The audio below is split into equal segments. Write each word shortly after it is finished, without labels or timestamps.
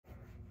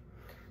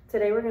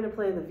Today we're going to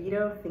play the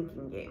Vito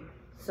thinking game.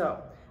 So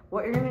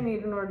what you're going to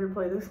need in order to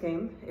play this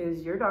game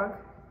is your dog,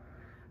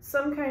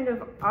 some kind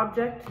of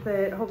object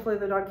that hopefully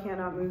the dog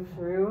cannot move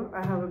through.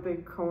 I have a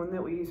big cone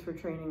that we use for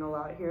training a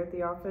lot here at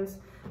the office,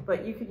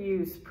 but you could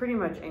use pretty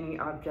much any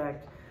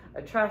object,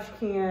 a trash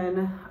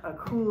can, a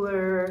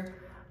cooler,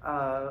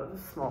 a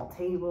small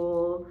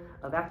table,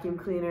 a vacuum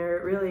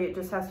cleaner. Really, it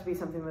just has to be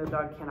something that the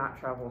dog cannot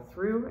travel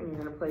through, and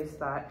you're going to place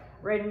that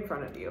right in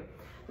front of you.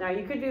 Now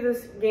you could do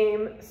this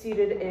game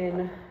seated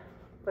in,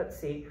 let's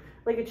see,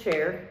 like a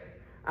chair.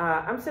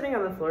 I'm sitting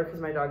on the floor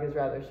because my dog is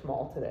rather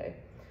small today.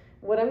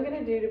 What I'm going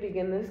to do to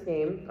begin this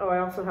game, I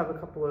also have a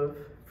couple of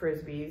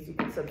Frisbees. You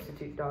can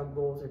substitute dog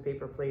bowls or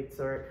paper plates,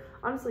 or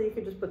honestly you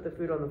could just put the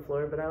food on the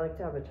floor, but I like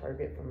to have a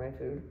target for my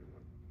food.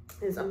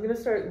 Is I'm going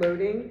to start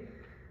loading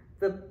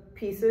the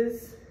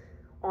pieces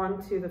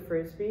onto the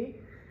Frisbee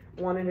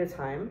one at a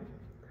time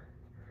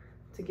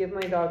to give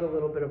my dog a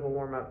little bit of a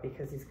warm up,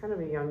 because he's kind of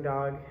a young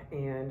dog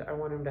and I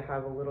want him to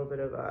have a little bit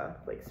of a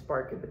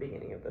spark at the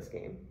beginning of this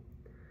game.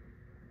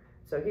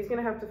 So he's going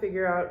to have to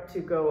figure out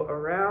to go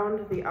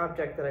around the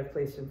object that I've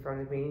placed in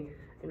front of me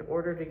in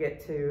order to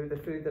get to the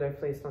food that I've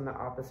placed on the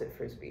opposite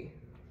Frisbee.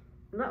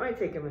 And that might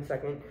take him a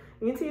second.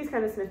 You can see he's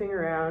kind of sniffing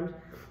around.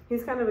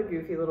 He's kind of a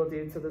goofy little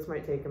dude, so this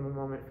might take him a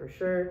moment for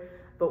sure.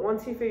 But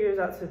once he figures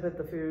out to put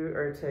the food,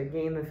 or to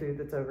gain the food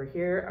that's over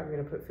here, I'm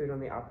going to put food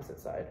on the opposite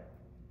side.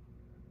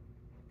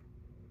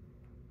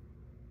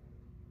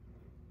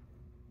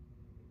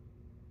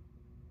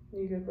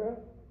 You good, bro?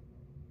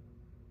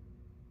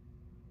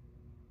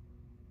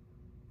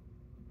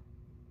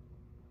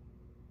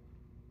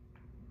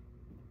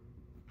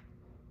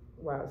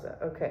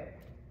 Wowza, okay.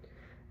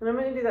 And I'm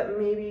gonna do that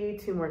maybe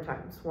 2 more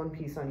times, 1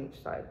 piece on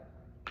each side.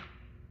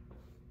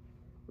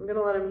 I'm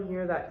gonna let him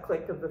hear that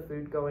click of the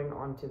food going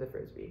onto the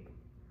Frisbee.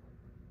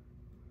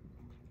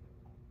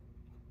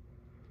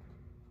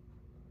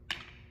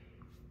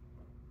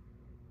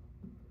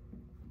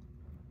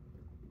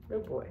 Oh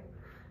boy.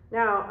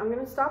 Now, I'm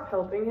gonna stop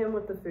helping him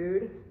with the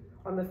food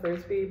on the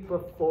Frisbee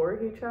before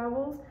he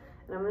travels,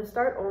 and I'm gonna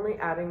start only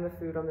adding the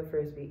food on the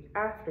Frisbee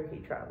after he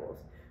travels.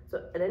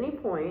 So at any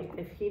point,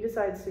 if he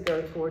decides to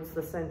go towards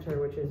the center,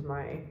 which is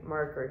my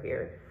marker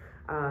here,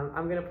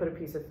 I'm gonna put a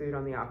piece of food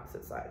on the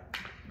opposite side.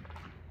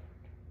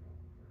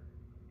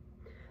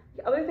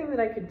 The other thing that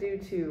I could do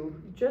to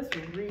just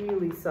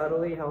really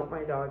subtly help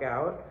my dog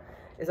out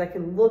is I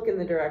can look in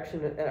the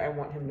direction that I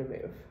want him to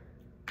move.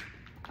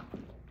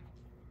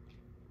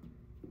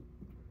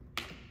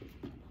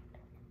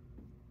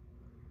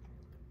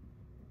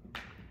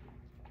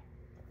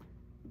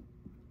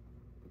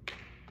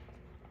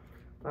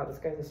 Wow, this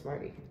guy's a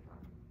smarty.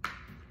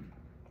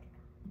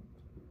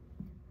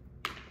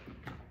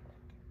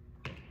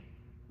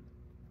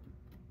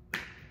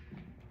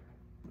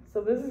 So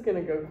this is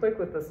gonna go quick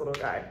with this little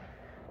guy.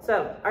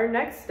 So our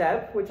next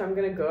step, which I'm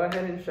gonna go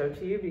ahead and show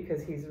to you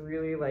because he's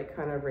really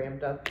kind of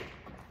ramped up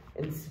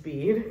in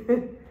speed,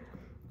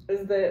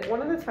 is that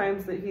one of the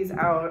times that he's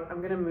out,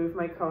 I'm gonna move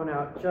my cone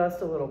out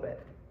just a little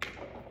bit.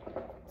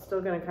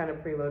 Still gonna kind of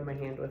preload my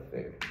hand with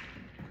food,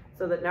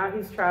 so that now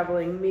he's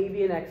traveling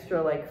maybe an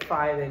extra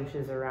 5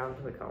 inches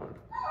around the cone.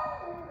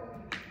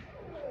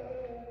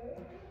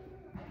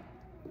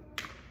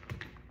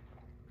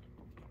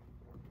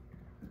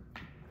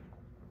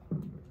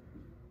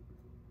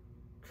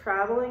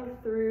 Traveling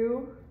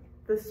through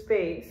the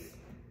space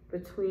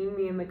between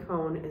me and the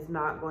cone is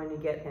not going to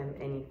get him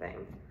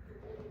anything.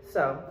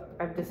 So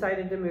I've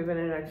decided to move in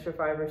an extra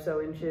 5 or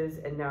so inches,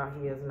 and now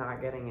he is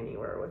not getting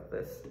anywhere with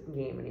this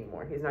game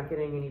anymore. He's not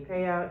getting any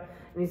payout,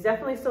 and he's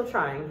definitely still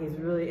trying. He's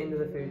really into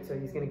the food, so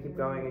he's gonna keep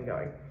going and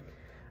going.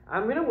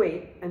 I'm gonna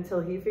wait until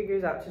he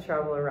figures out to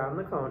travel around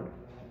the cone,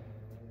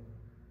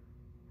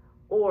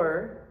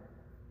 or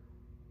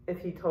if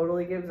he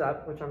totally gives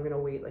up, which I'm gonna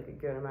wait a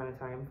good amount of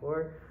time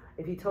for,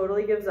 if he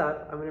totally gives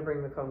up, I'm gonna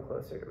bring the cone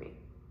closer to me.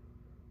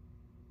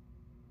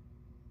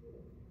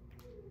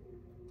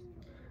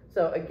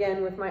 So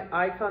again, with my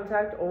eye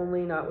contact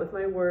only, not with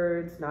my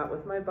words, not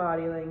with my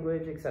body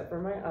language, except for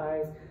my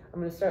eyes, I'm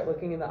gonna start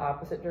looking in the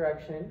opposite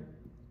direction.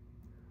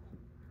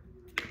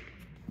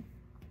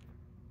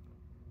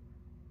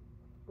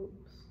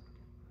 Oops.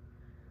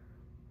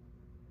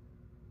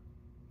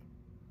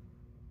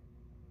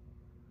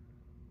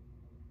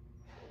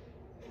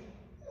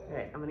 All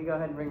right, I'm gonna go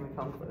ahead and bring the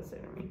cone closer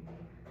to me.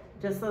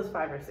 Just those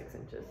 5 or 6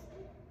 inches.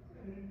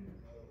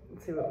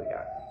 Let's see what we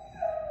got.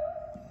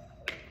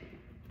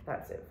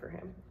 That's it for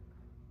him.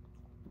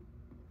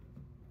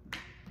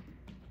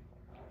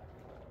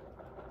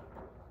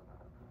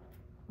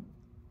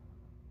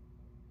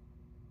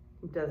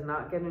 He does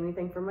not get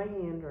anything from my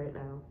hand right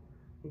now.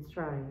 He's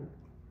trying.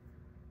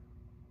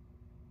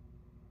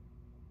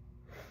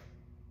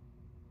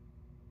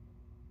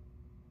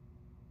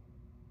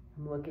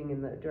 I'm looking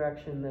in the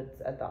direction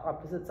that's at the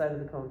opposite side of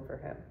the cone for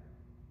him.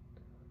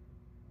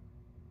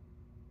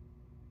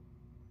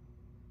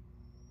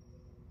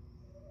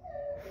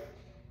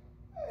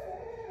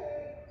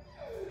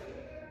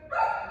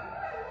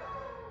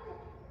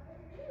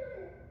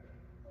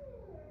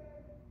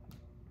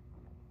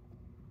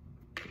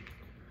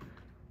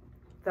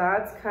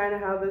 that's kind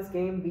of how this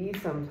game be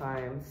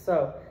sometimes.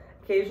 So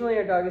occasionally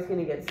our dog is going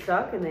to get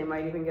stuck and they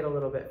might even get a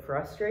little bit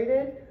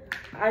frustrated.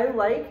 I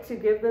like to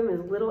give them as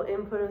little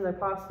input as I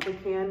possibly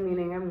can,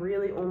 meaning I'm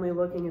really only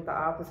looking at the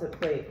opposite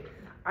plate.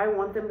 I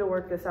want them to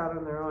work this out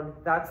on their own.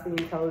 That's the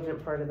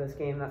intelligent part of this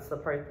game. That's the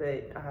part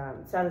that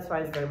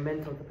satisfies their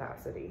mental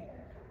capacity.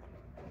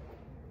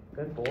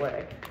 Good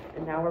boy.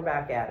 And now we're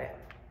back at it.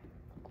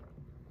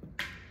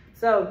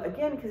 So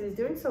again, because he's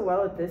doing so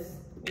well at this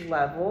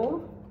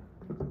level,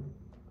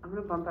 I'm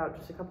gonna bump out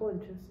just a couple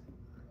inches.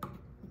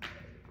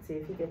 See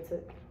if he gets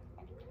it.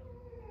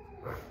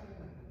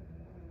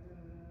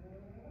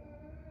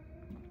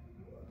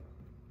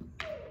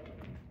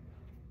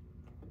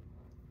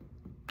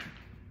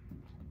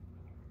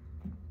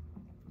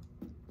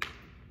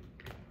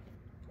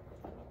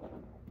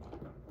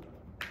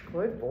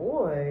 Good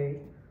boy.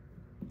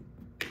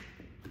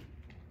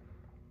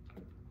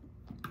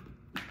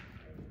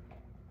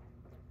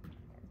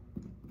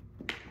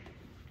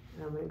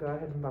 I'm going to go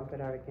ahead and bump it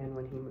out again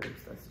when he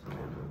moves this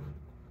time.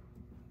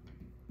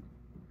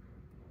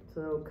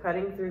 So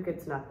cutting through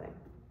gets nothing.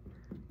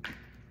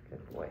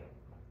 Good boy.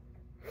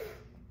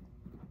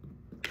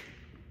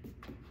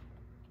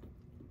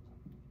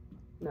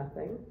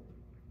 Nothing.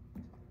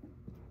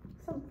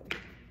 Something.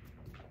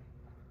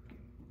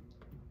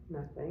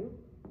 Nothing.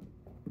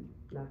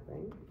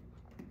 Nothing.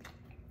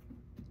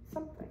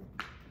 Something.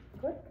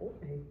 Good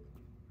boy.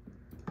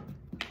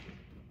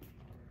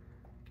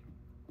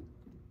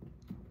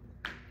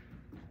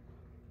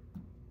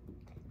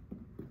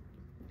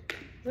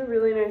 It's a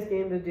really nice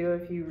game to do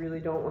if you really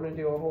don't want to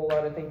do a whole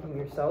lot of thinking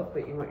yourself,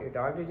 but you want your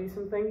dog to do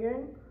some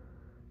thinking.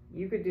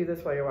 You could do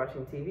this while you're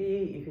watching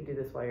TV. You could do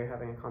this while you're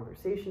having a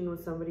conversation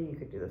with somebody. You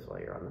could do this while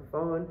you're on the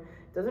phone.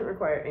 It doesn't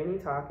require any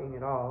talking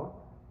at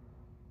all,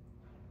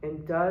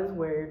 and does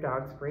wear your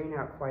dog's brain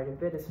out quite a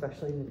bit,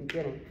 especially in the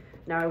beginning.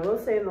 Now, I will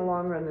say in the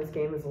long run, this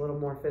game is a little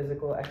more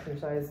physical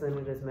exercise than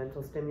it is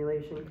mental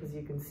stimulation, because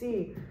you can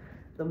see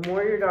the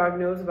more your dog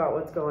knows about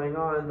what's going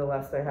on, the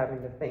less they're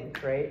having to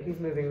think, right? He's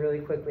moving really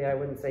quickly. I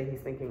wouldn't say he's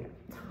thinking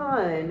a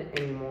ton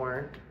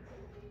anymore,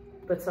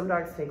 but some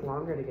dogs take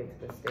longer to get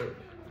to this stage.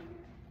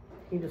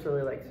 He just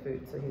really likes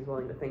food, so he's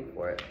willing to think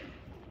for it.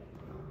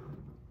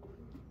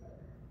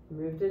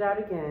 Moved it out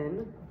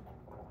again.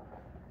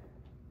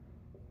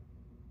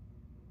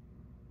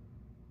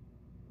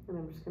 And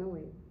I'm just gonna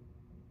wait.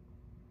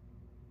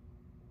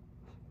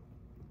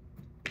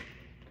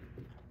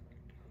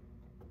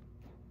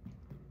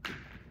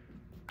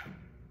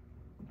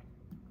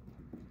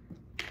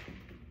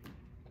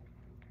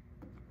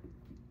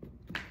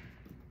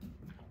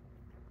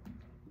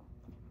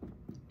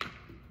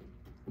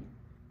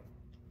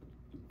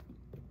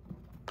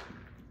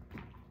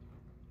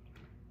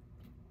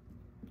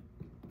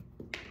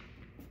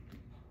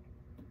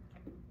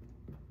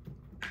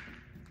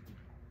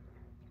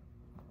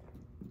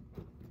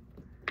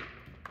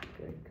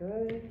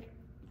 Good.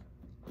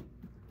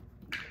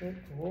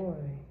 Good boy.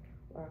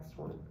 Last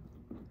one.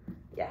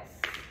 Yes.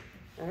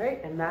 All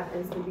right, and that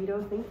is the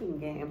Vito thinking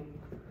game.